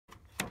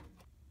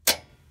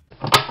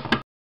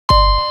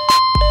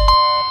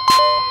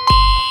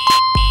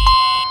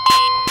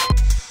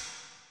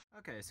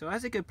So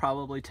as you could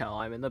probably tell,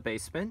 I'm in the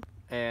basement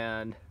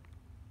and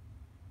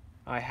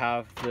I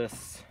have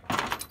this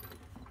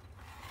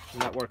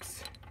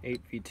Networx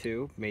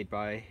 8v2 made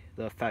by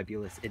the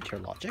fabulous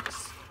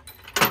Interlogix,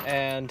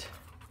 and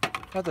I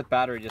have the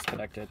battery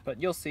disconnected,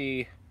 but you'll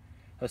see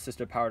the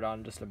system powered on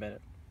in just a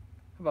minute.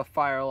 I have a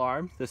fire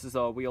alarm. This is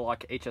a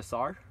Wheelock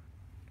HSR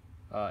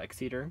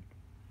exceeder,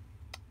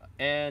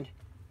 and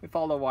we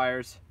follow the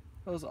wires,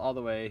 goes all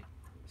the way.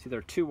 See, there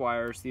are two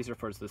wires. These are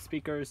for the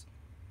speakers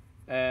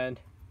and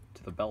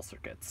to the bell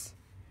circuits.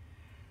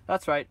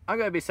 That's right, I'm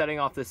going to be setting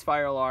off this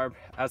fire alarm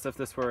as if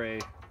this were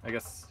a, I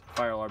guess,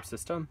 fire alarm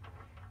system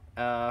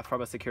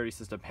from a security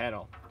system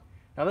panel.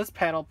 Now this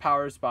panel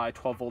powers by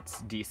 12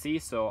 volts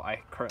DC, so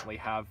I currently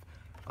have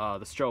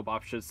the strobe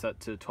option set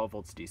to 12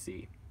 volts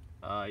DC.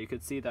 You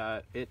can see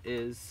that it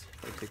is,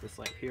 let me take this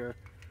lamp here,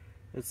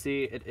 let's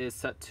see, it is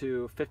set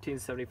to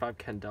 1575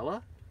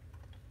 candela.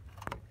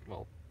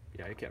 Well,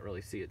 yeah, you can't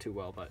really see it too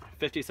well, but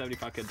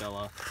 1575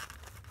 candela.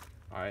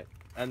 Alright,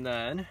 and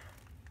then,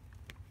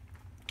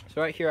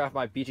 so right here I have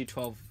my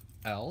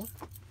BG-12L,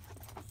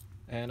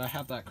 and I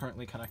have that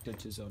currently connected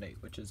to zone 8,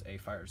 which is a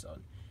fire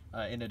zone,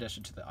 in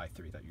addition to the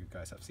I3 that you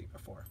guys have seen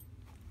before.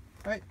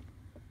 Alright,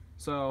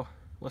 so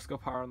let's go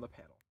power on the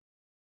panel.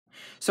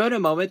 So in a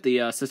moment,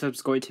 the system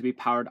is going to be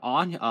powered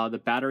on. The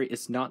battery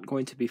is not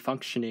going to be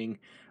functioning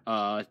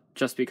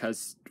just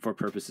because for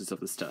purposes of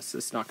this test.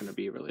 It's not going to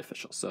be really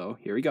official, so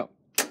here we go.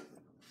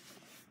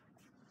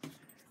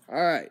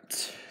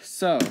 Alright,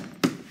 so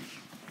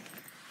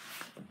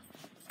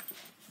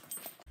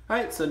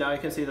now you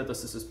can see that the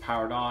system is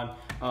powered on.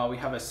 We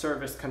have a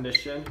service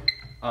condition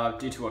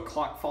due to a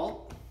clock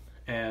fault,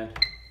 and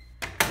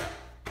yeah.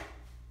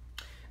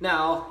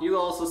 Now you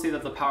will also see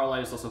that the power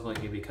light is also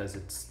blinking because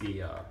it's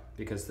the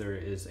because there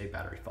is a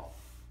battery fault.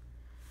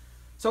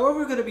 So what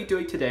we're going to be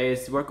doing today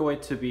is we're going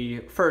to be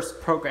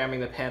first programming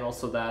the panel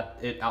so that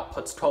it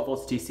outputs 12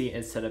 volts DC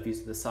instead of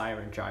using the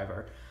siren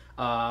driver.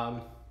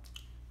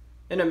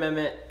 In a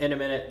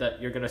minute that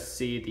you're going to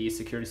see the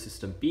security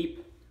system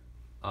beep.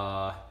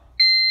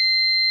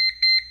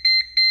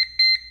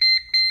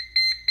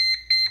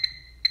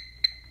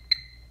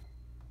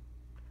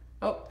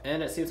 Oh,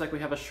 and it seems like we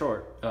have a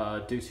short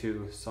due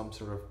to some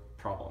sort of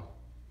problem.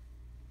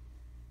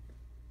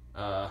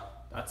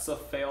 That's a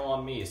fail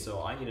on me,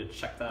 so I need to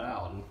check that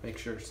out and make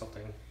sure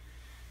something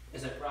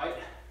isn't right.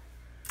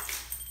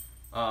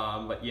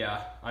 But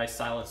yeah, I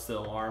silenced the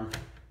alarm.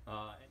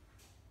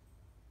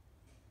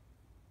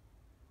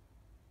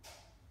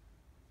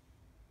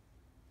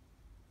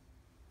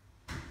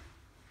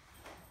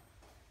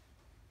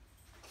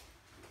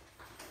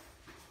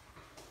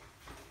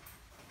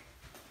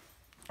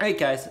 Alright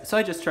guys, so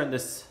I just turned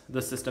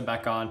the system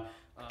back on.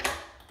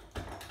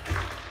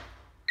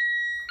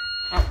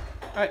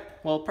 Alright,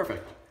 well,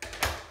 perfect.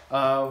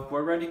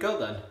 We're ready to go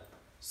then.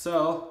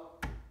 So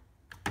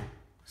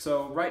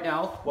right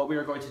now, what we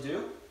are going to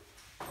do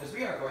is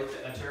we are going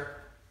to enter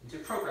into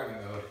programming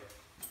mode.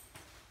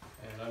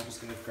 And I'm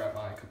just going to grab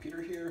my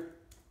computer here.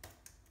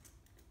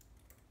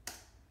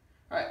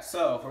 Alright,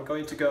 so we're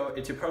going to go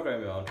into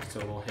programming mode.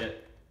 So we'll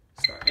hit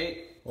start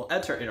 8. We'll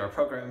enter in our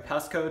programming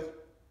passcode.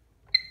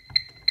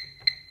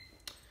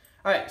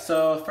 Alright,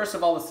 so first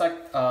of all,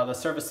 the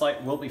service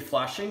light will be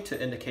flashing to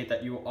indicate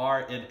that you are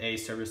in a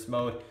service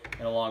mode,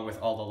 and along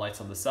with all the lights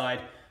on the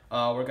side.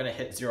 We're going to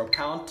hit 0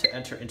 pound to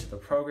enter into the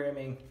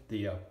programming,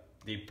 the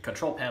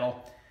control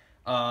panel.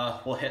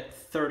 We'll hit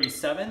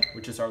 37,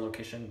 which is our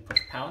location, push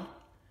pound.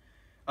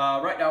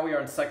 Right now we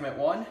are in segment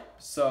 1,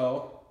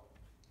 so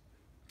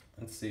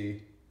let's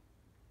see.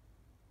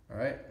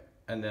 Alright,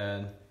 and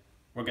then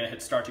we're going to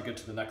hit start to go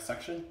to the next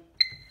section.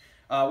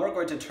 We're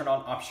going to turn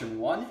on option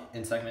 1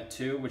 in segment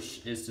 2,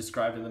 which is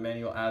described in the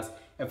manual as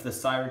if the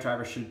siren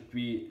driver should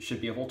be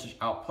a voltage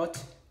output,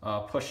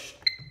 push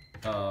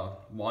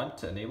 1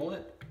 to enable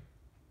it.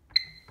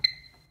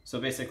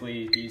 So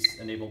basically these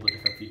enable the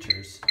different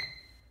features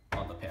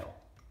on the panel.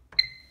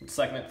 In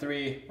segment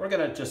 3, we're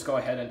going to just go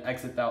ahead and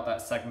exit out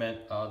that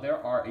segment.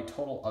 There are a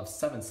total of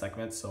 7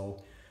 segments,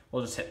 so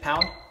we'll just hit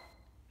pound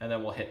and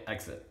then we'll hit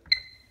exit.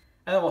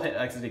 And then we'll hit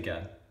exit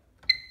again.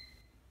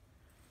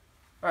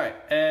 Alright,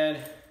 and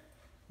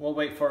we'll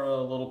wait for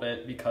a little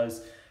bit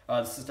because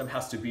the system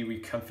has to be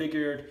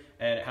reconfigured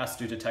and it has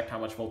to detect how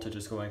much voltage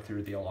is going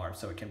through the alarm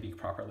so it can be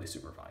properly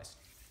supervised.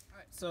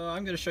 Alright, so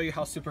I'm going to show you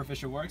how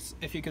supervision works.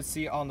 If you can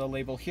see on the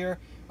label here,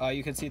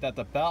 you can see that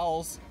the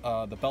bell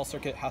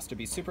circuit has to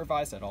be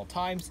supervised at all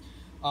times.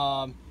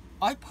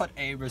 I put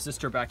a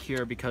resistor back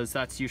here because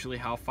that's usually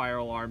how fire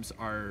alarms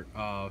are,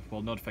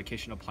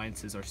 notification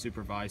appliances are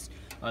supervised.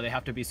 They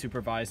have to be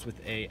supervised with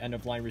a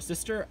end-of-line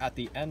resistor at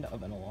the end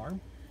of an alarm.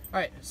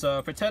 Alright,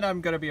 so pretend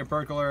I'm going to be a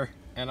burglar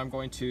and I'm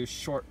going to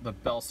short the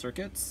bell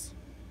circuits.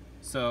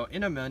 So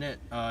in a minute,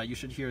 you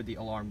should hear the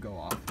alarm go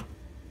off.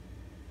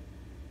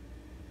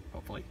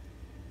 Hopefully.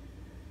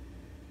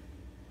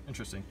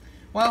 Interesting.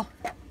 Well,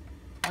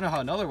 I know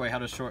another way how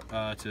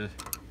to to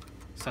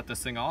set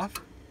this thing off.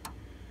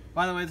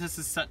 By the way, this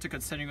is set to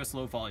continuous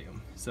low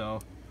volume,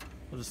 so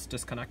we'll just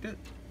disconnect it.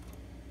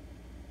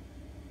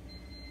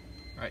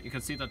 Alright, you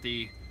can see that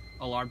the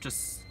alarm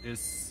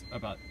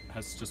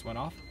has just went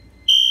off.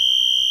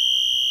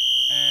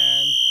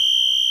 And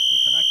you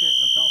connect it,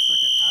 the bell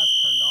circuit has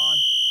turned on.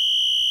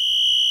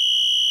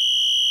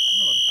 I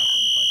wonder what would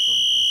happen if I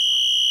shorted this.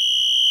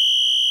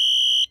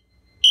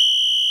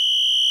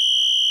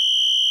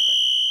 Alright.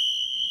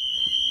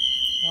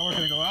 Now we're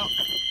gonna go out.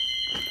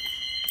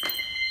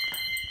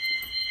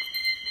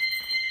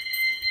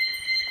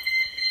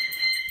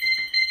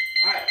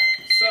 Alright,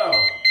 so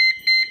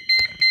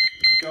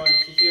go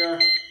into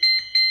here.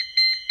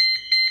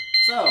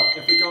 So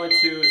if we go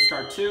into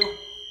start 2, you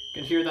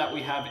can hear that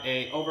we have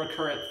a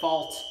overcurrent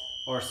fault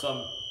or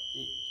some,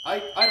 I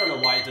don't know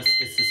why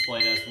it's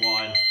displayed as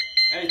 1.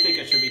 I think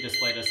it should be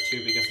displayed as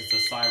 2 because it's a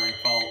siren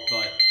fault,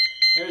 but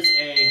there's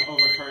a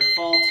overcurrent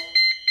fault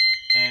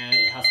and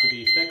it has to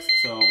be fixed,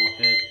 so we'll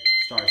hit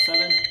star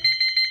 7.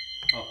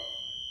 Oh.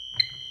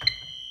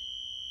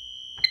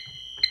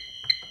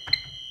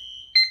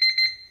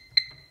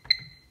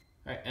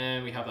 Alright,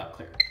 and we have that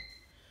cleared.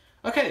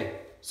 Okay,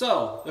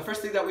 so the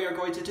first thing that we are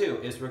going to do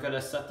is we're going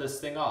to set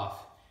this thing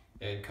off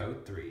in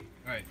code 3.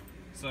 Alright,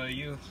 so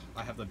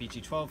I have the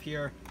BG-12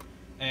 here,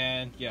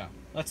 and yeah,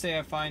 let's say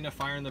I find a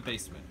fire in the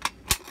basement.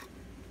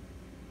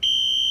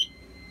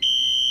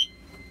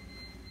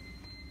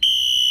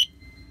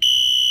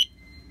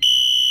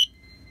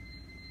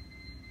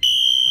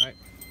 Alright,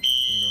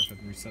 I'm going to go ahead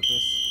and reset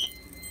this.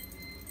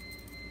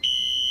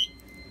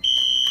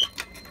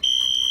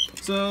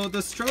 So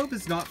the strobe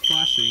is not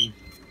flashing,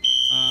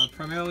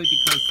 primarily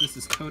because this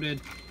is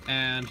coded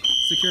and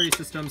security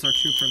systems are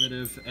too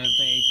primitive and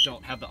they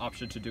don't have the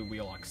option to do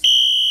Wheelock sync.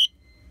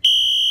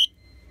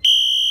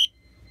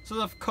 So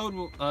the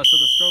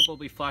strobe will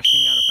be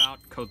flashing at about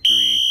code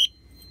 3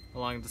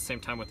 along at the same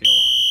time with the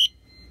alarm.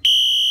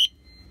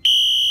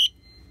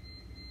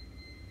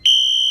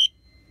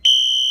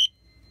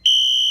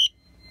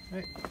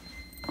 Alright,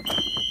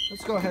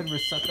 let's go ahead and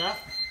reset that.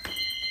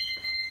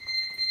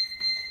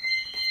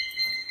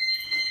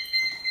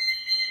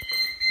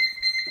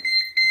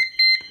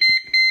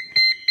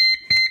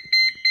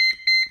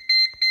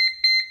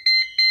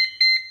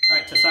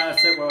 Alright, to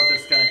silence it, we're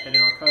just going to hit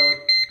in our code,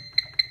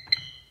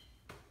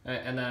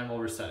 and then we'll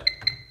reset it.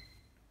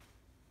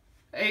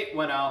 8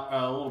 went out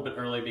a little bit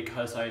early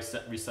because I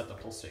reset the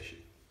pull station.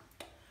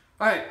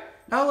 Alright,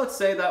 now let's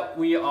say that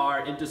we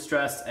are in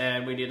distress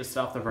and we need to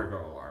stop the burglar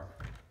alarm.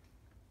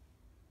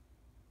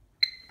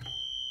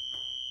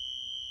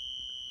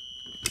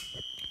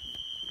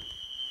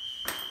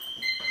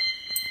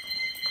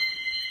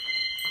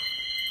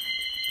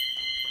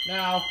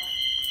 Now,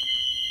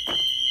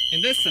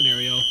 in this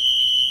scenario,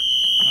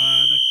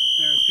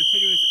 there's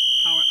continuous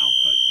power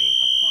output being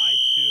applied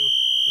to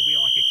the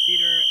Wheelock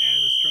exceeder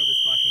and the strobe is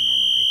flashing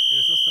normally. It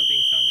is also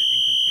being sounded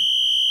in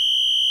continuous.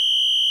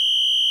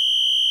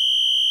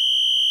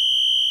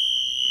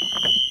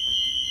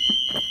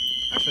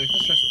 Actually,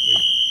 let's try something.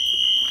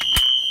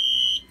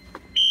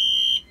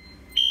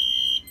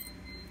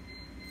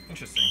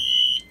 Interesting.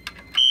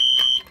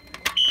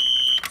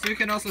 So you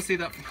can also see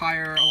that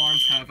fire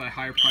alarms have a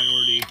higher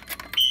priority.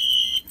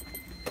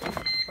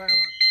 Fire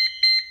alarm.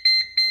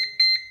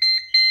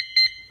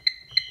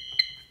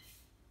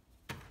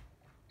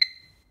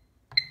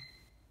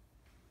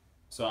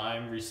 So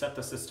I'm reset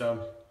the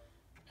system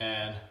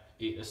and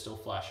 8 is still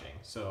flashing.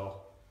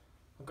 So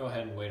I'll go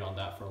ahead and wait on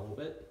that for a little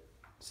bit,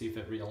 see if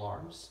it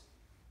re-alarms.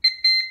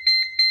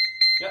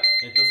 Yep,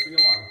 it does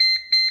re-alarm.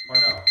 Or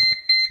no.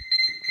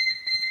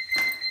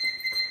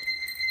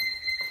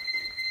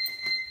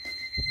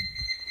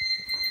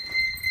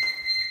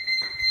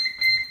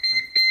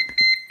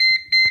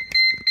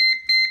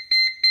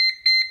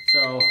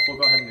 So we'll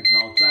go ahead and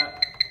acknowledge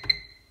that.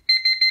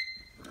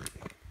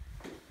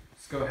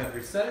 Let's go ahead and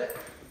reset it.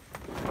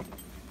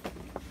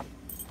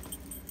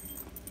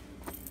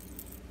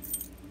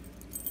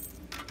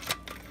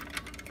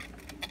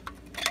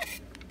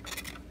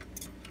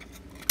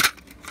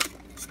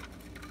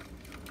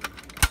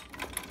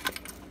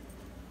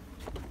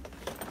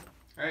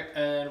 Alright,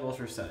 and we'll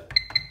reset it.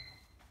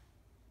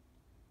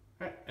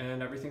 Alright,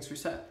 and everything's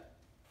reset.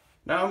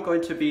 Now I'm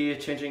going to be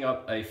changing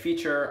up a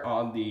feature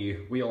on the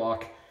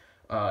Wheelock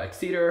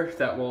exceeder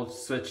that will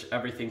switch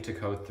everything to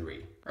code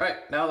 3.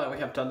 Alright, now that we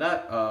have done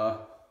that,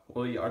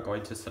 we are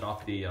going to set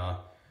off the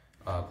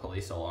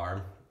police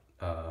alarm.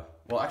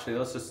 Well, actually,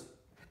 let's just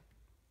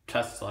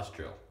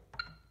test/drill.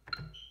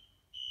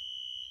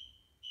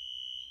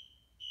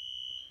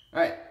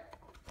 Alright.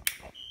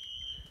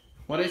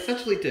 What I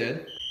essentially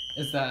did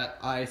is that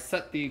I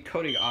set the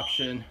coding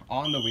option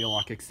on the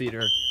Wheelock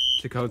exceeder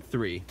to code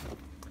 3.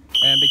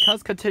 And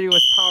because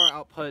continuous power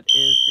output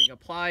is being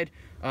applied,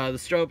 the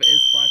strobe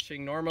is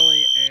flashing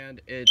normally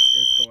and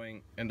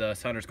the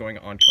sounder is going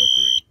on code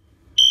 3.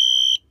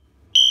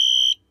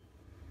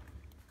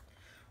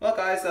 Well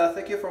guys,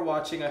 thank you for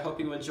watching. I hope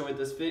you enjoyed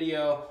this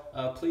video.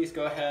 Please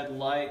go ahead,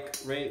 like,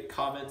 rate,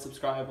 comment,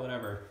 subscribe,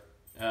 whatever.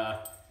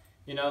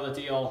 You know the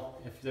deal.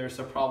 If there's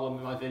a problem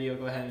in my video,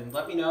 go ahead and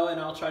let me know and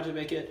I'll try to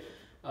make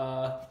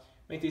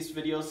these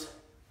videos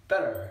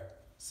better.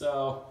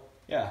 So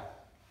yeah.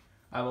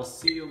 I will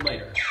see you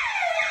later.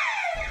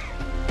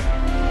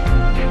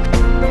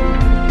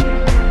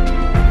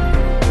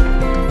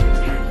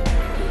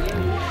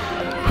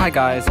 Hi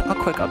guys, a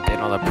quick update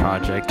on the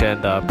project,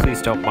 and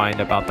please don't mind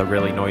about the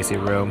really noisy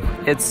room.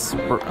 It's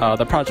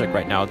the project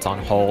right now, it's on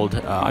hold.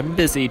 I'm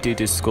busy due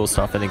to school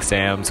stuff and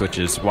exams, which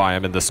is why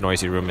I'm in this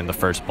noisy room in the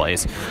first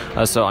place.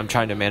 So I'm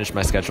trying to manage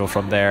my schedule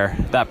from there.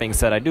 That being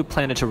said, I do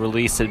plan to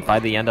release it by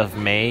the end of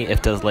May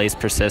if delays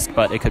persist,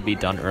 but it could be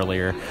done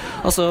earlier.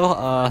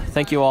 Also,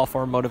 thank you all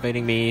for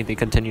motivating me. The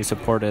continued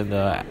support in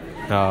the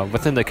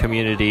within the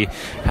community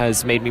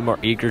has made me more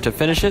eager to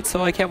finish it,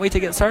 so I can't wait to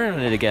get started on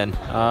it again.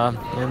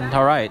 And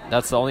alright,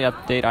 that's the only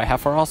update I have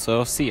for all,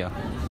 so see ya.